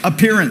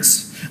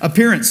 Appearance.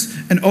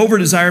 An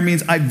over-desire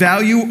means I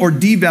value or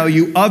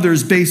devalue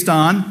others based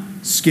on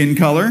skin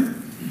color,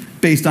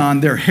 based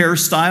on their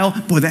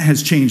hairstyle. Boy, that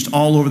has changed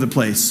all over the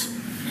place.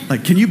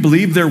 Like, can you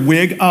believe their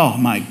wig? Oh,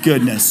 my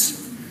goodness.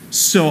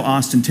 So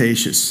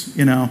ostentatious,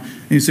 you know.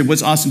 And you say,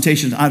 what's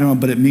ostentatious? I don't know,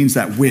 but it means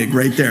that wig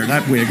right there.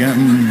 That wig.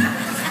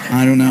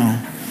 I don't know.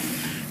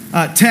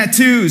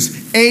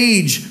 Tattoos,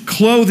 age,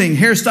 clothing,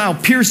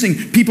 hairstyle,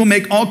 piercing. People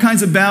make all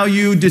kinds of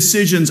value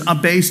decisions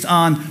based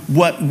on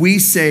what we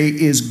say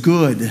is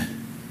good.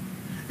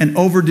 An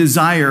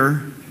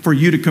over-desire for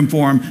you to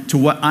conform to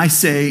what I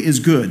say is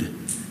good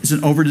is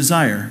an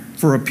over-desire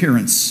for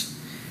appearance.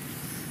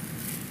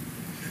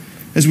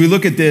 As we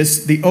look at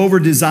this, the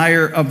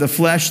over-desire of the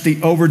flesh,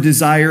 the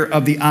over-desire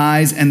of the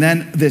eyes, and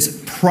then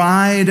this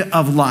pride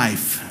of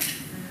life.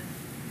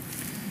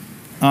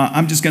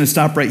 I'm just going to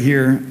stop right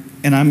here.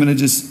 And I'm going to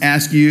just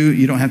ask you,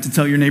 you don't have to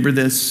tell your neighbor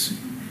this,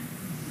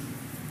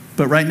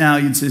 but right now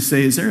you'd just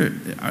say, is there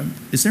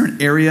an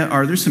area,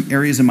 are there some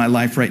areas in my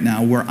life right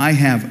now where I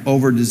have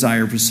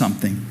over-desire for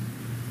something?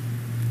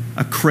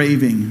 A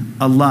craving,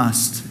 a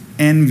lust,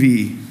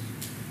 envy,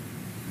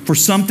 for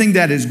something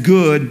that is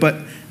good, but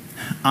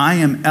I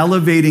am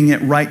elevating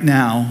it right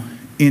now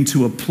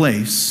into a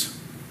place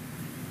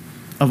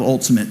of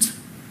ultimate?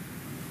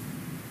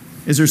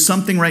 Is there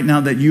something right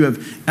now that you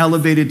have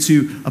elevated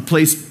to a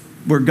place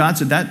where God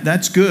said,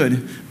 that's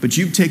good, but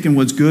you've taken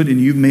what's good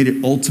and you've made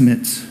it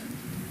ultimate?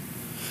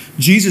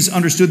 Jesus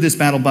understood this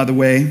battle, by the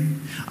way.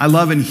 I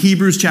love in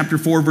Hebrews chapter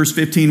 4, verse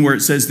 15, where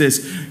it says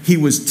this: he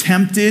was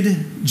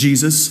tempted,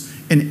 Jesus,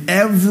 in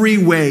every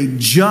way,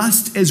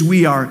 just as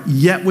we are,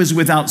 yet was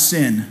without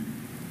sin.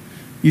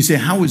 You say,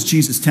 how was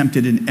Jesus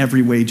tempted in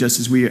every way, just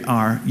as we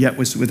are, yet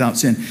was without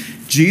sin?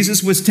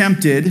 Jesus was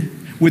tempted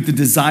with the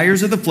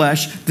desires of the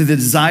flesh, the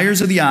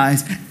desires of the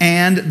eyes,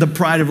 and the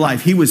pride of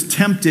life. He was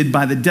tempted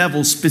by the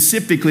devil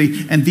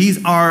specifically, and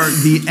these are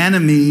the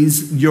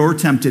enemies you're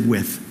tempted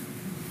with.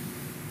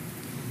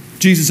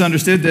 Jesus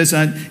understood this.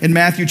 In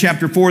Matthew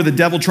chapter 4, the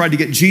devil tried to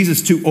get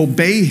Jesus to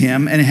obey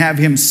him and have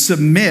him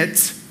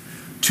submit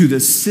to the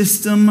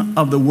system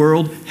of the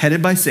world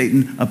headed by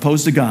Satan,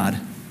 opposed to God.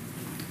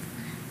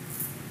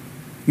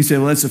 You say,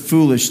 well, that's a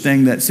foolish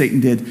thing that Satan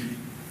did.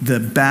 The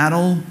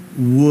battle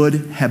would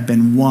have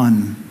been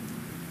won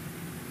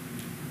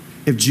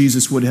if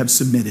Jesus would have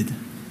submitted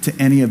to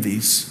any of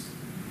these.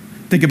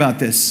 Think about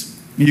this.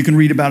 You can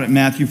read about it in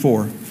Matthew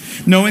 4.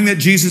 Knowing that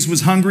Jesus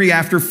was hungry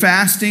after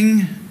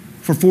fasting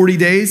for 40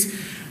 days,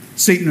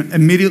 Satan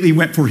immediately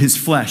went for his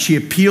flesh. He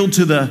appealed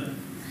to the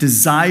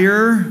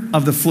desire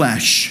of the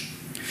flesh.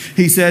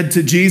 He said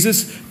to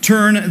Jesus,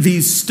 turn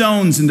these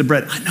stones into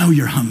bread. I know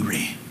you're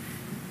hungry,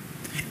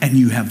 and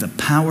you have the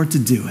power to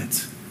do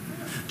it.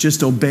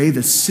 Just obey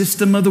the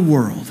system of the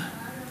world.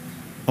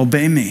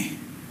 Obey me.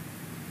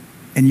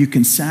 And you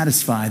can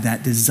satisfy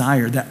that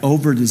desire, that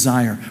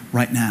over-desire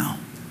right now.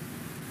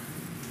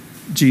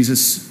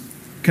 Jesus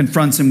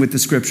confronts him with the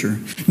scripture.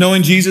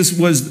 Knowing Jesus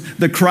was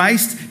the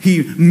Christ,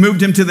 he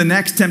moved him to the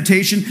next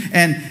temptation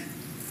and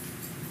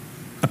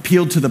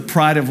appealed to the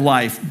pride of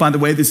life. By the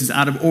way, this is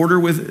out of order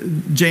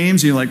with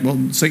James. You're like, well,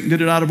 Satan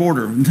did it out of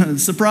order.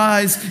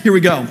 Surprise. Here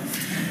we go.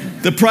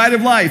 The pride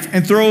of life.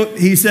 And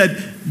he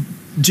said,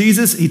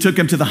 Jesus, he took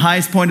him to the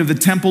highest point of the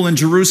temple in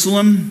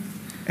Jerusalem.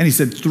 And he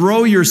said,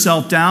 throw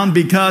yourself down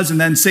because, and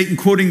then Satan,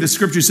 quoting the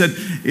scripture, said,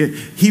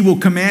 he will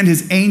command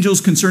his angels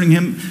concerning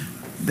him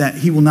that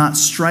he will not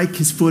strike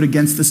his foot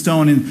against the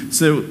stone. And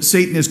so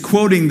Satan is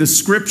quoting the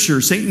scripture.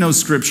 Satan knows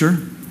scripture.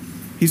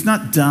 He's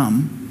not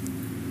dumb.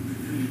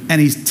 And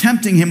he's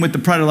tempting him with the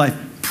pride of life.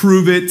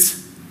 Prove it.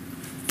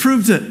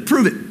 Prove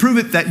it. Prove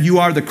it that you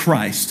are the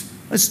Christ.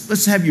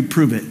 Let's have you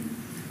prove it.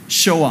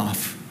 Show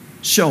off.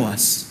 Show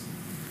us.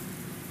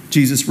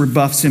 Jesus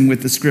rebuffs him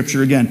with the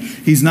scripture again.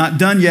 He's not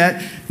done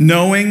yet.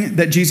 Knowing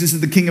that Jesus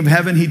is the King of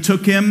heaven, he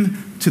took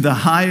him to the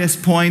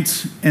highest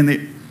point in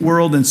the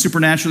world and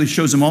supernaturally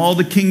shows him all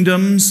the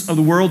kingdoms of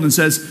the world and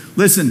says,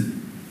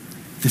 listen,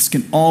 this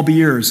can all be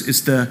yours.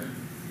 It's the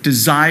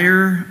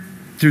desire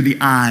through the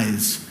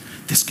eyes.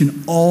 This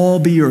can all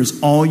be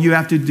yours. All you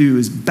have to do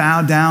is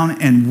bow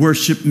down and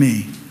worship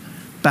me.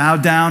 Bow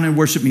down and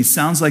worship me.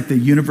 Sounds like the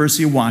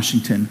University of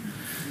Washington.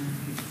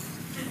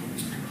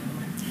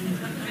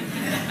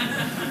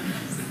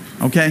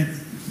 Okay?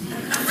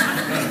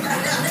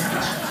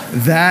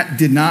 That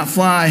did not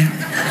fly.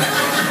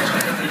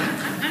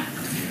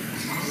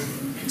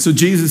 So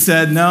Jesus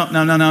said, no.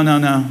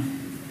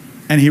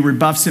 And he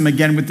rebuffs him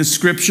again with the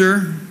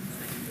scripture.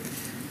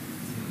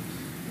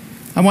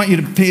 I want you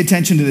to pay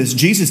attention to this.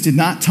 Jesus did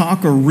not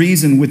talk or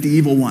reason with the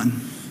evil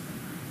one.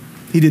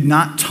 He did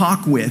not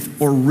talk with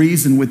or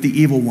reason with the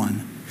evil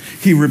one.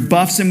 He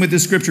rebuffs him with the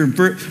scripture.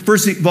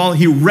 First of all,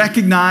 he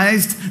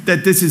recognized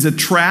that this is a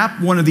trap,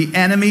 one of the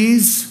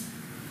enemies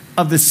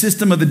of the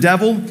system of the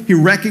devil. He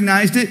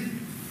recognized it.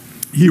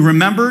 He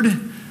remembered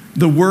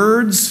the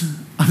words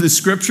of the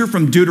scripture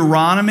from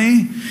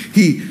Deuteronomy.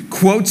 He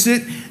quotes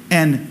it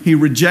and he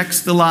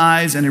rejects the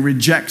lies and he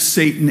rejects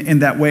Satan in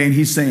that way. And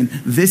he's saying,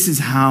 this is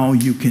how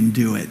you can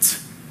do it.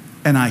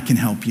 And I can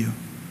help you.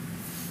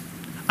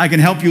 I can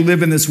help you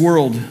live in this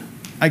world.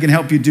 I can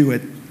help you do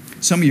it.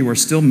 Some of you are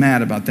still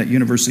mad about that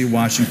University of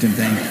Washington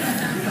thing.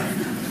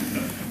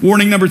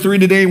 Warning number 3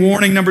 today.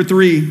 Warning number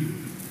 3.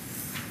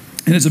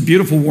 And it's a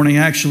beautiful warning,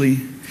 actually.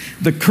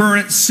 The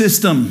current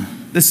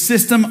system, the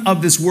system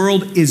of this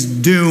world is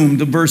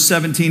doomed. Verse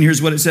 17,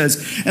 here's what it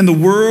says. And the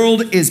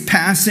world is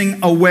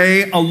passing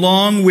away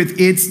along with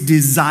its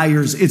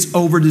desires, its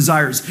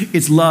over-desires,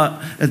 its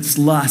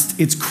lust,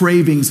 its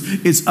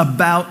cravings. It's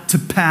about to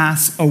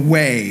pass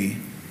away.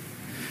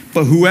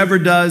 But whoever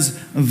does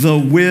the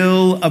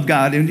will of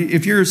God, and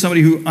if you're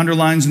somebody who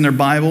underlines in their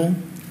Bible,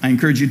 I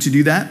encourage you to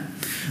do that.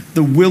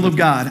 The will of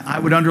God. I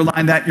would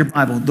underline that in your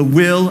Bible. The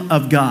will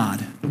of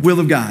God. The will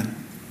of God.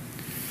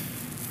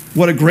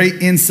 What a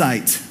great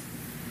insight.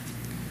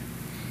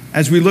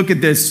 As we look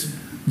at this,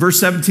 verse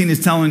 17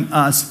 is telling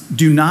us,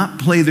 do not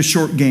play the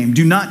short game.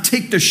 Do not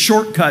take the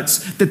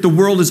shortcuts that the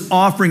world is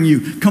offering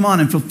you. Come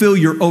on and fulfill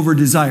your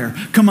over-desire.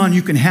 Come on,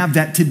 you can have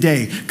that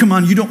today. Come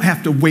on, you don't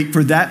have to wait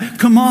for that.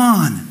 Come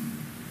on.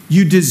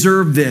 You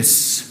deserve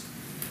this.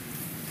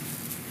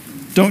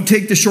 Don't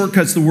take the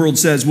shortcuts the world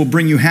says will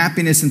bring you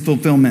happiness and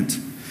fulfillment.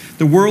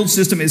 The world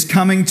system is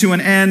coming to an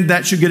end.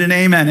 That should get an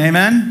amen.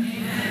 Amen?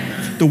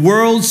 Amen. The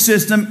world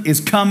system is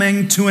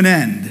coming to an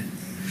end.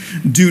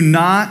 Do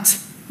not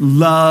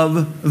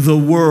love the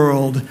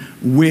world,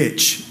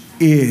 which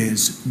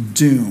is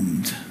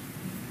doomed.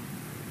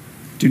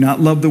 Do not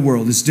love the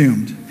world, it's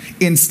doomed.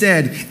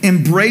 Instead,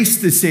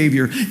 embrace the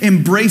Savior.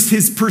 Embrace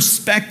his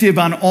perspective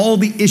on all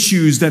the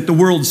issues that the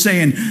world's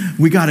saying,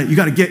 you got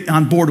to get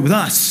on board with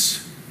us.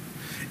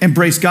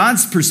 Embrace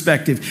God's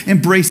perspective.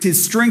 Embrace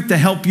his strength to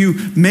help you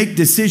make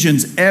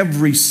decisions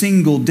every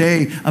single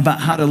day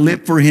about how to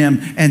live for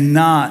him and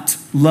not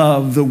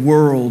love the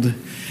world.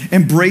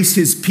 Embrace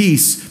his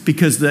peace,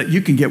 because you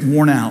can get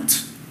worn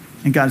out.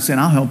 And God is saying,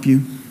 I'll help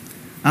you.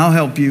 I'll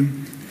help you.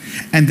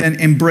 And then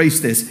embrace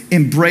this.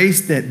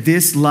 Embrace that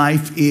this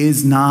life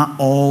is not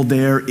all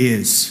there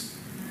is.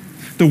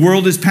 The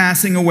world is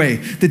passing away.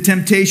 The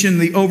temptation,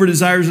 the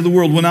over-desires of the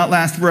world will not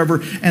last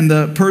forever. And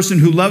the person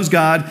who loves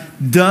God,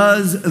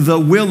 does the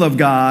will of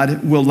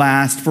God, will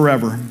last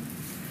forever.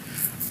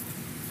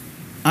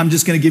 I'm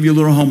just going to give you a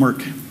little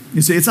homework.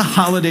 You say, it's a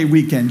holiday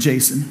weekend,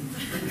 Jason.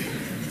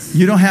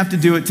 You don't have to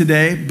do it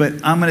today, but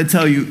I'm going to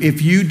tell you,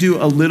 if you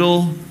do a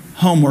little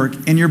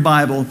homework in your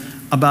Bible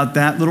about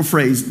that little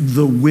phrase,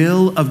 the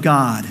will of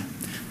God.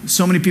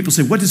 So many people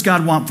say, what does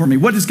God want for me?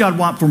 What does God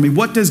want for me?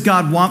 What does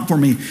God want for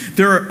me?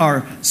 There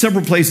are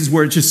several places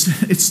where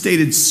it's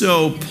stated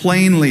so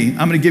plainly.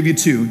 I'm going to give you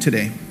two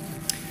today.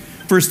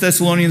 1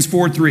 Thessalonians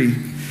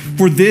 4:3.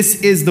 For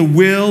this is the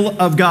will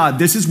of God.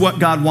 This is what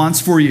God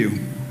wants for you.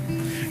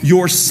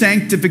 Your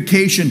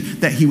sanctification,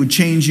 that he would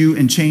change you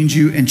and change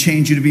you and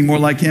change you to be more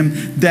like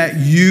him. That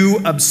you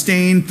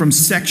abstain from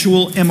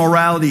sexual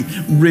immorality.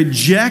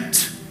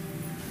 Reject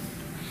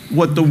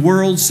what the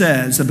world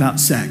says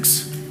about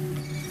sex.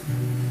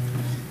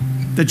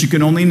 That you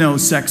can only know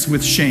sex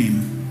with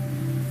shame.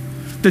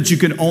 That you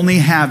can only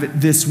have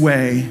it this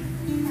way,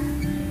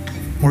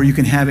 or you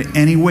can have it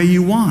any way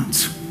you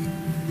want.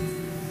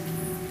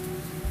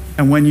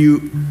 And when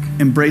you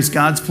embrace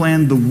God's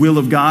plan, the will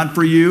of God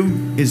for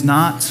you is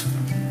not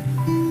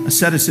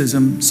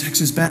asceticism. Sex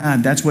is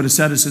bad. That's what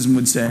asceticism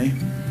would say.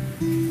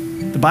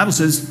 The Bible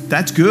says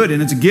that's good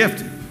and it's a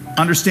gift.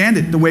 Understand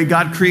it the way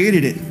God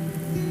created it.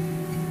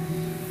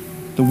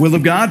 The will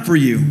of God for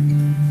you.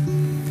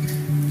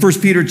 1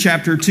 Peter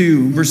chapter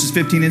 2, verses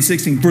 15 and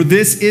 16. For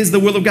this is the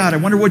will of God. I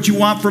wonder what you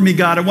want from me,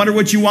 God. I wonder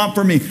what you want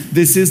from me.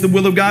 This is the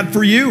will of God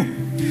for you.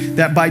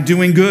 That by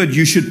doing good,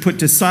 you should put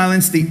to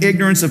silence the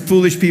ignorance of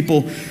foolish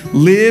people.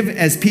 Live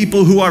as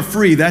people who are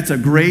free. That's a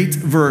great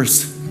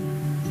verse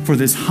for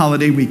this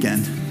holiday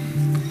weekend.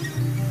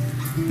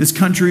 This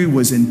country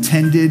was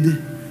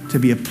intended to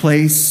be a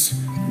place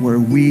where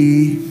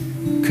we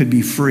could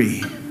be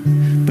free.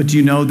 But do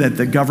you know that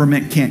the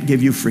government can't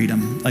give you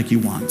freedom like you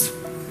want?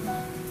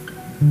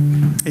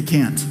 It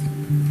can't.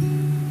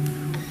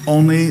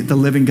 Only the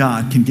living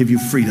God can give you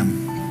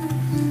freedom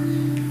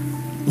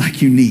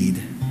like you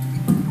need.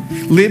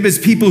 Live as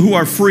people who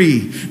are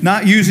free,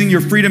 not using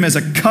your freedom as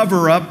a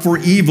cover-up for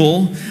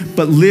evil,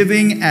 but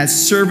living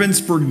as servants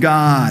for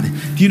God.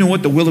 Do you know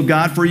what the will of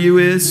God for you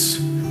is?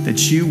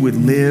 That you would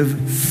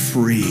live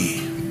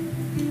free.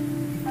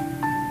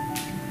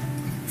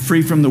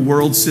 Free from the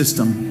world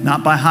system,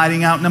 not by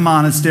hiding out in a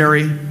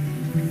monastery,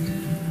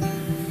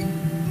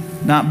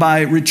 not by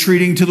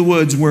retreating to the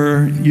woods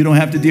where you don't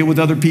have to deal with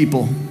other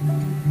people,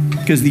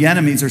 because the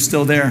enemies are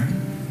still there.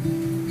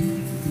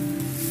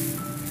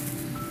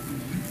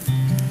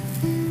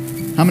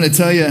 I'm going to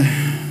tell you,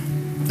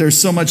 there's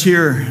so much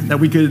here that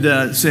we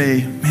could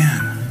say,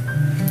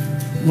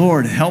 man,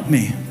 Lord, help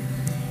me.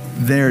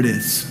 There it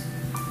is.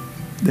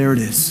 There it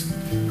is.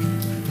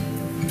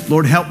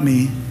 Lord, help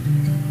me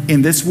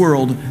in this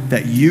world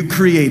that you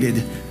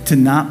created to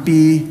not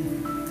be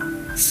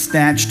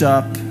snatched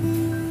up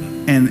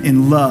and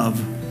in love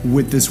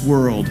with this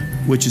world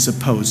which is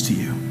opposed to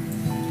you.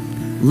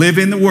 Live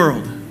in the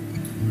world.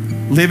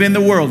 Live in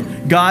the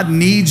world. God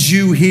needs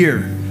you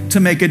here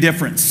to make a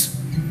difference.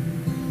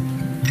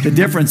 The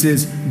difference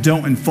is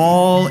don't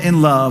fall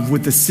in love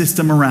with the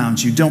system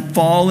around you. Don't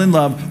fall in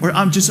love, or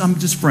I'm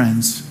just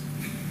friends.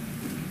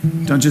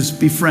 Don't just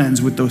be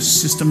friends with the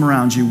system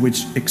around you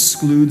which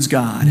excludes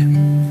God.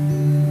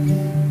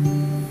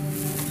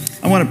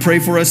 I want to pray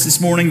for us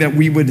this morning that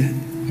we would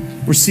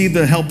receive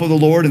the help of the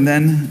Lord, and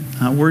then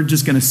we're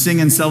just going to sing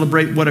and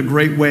celebrate. What a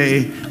great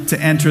way to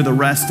enter the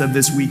rest of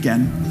this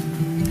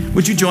weekend.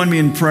 Would you join me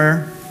in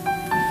prayer?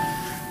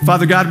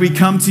 Father God, we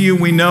come to you.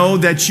 We know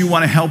that you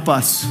want to help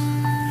us.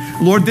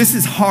 Lord, this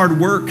is hard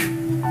work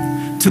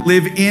to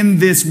live in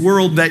this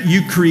world that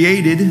you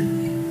created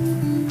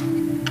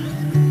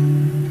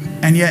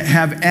and yet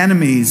have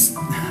enemies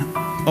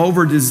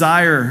over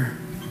desire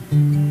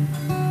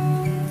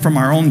from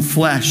our own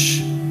flesh.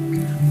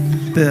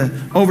 The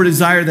over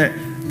desire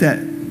that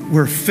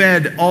we're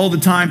fed all the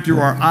time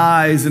through our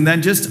eyes, and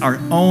then just our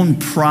own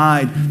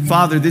pride.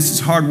 Father, this is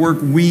hard work.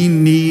 We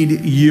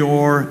need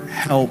your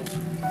help.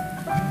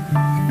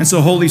 And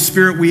so, Holy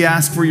Spirit, we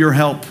ask for your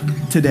help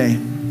today.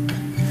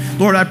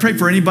 Lord, I pray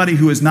for anybody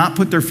who has not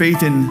put their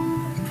faith in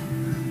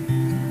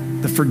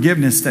the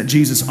forgiveness that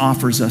Jesus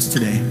offers us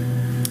today.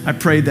 I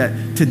pray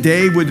that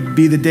today would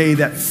be the day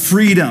that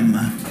freedom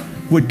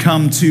would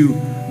come to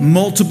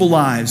multiple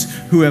lives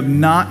who have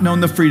not known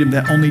the freedom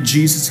that only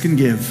Jesus can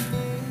give.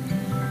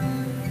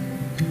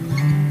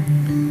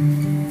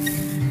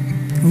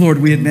 Lord,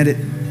 we admit it.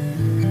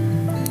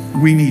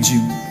 We need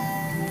you.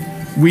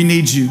 We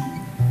need you.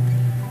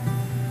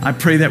 I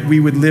pray that we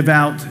would live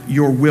out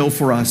your will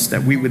for us,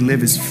 that we would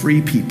live as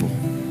free people.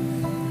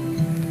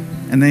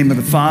 In the name of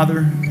the Father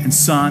and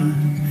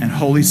Son and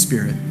Holy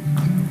Spirit.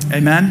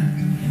 Amen?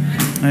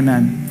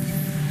 Amen.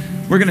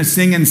 We're going to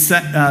sing and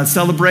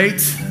celebrate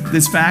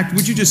this fact.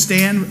 Would you just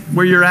stand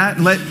where you're at?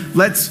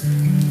 Let's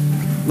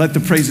let the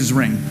praises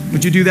ring.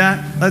 Would you do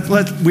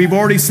that? We've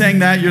already sang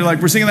that. You're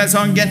like, we're singing that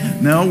song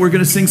again? No, we're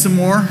going to sing some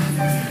more.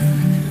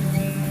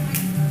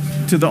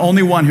 To the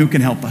only one who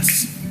can help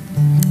us.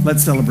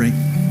 Let's celebrate.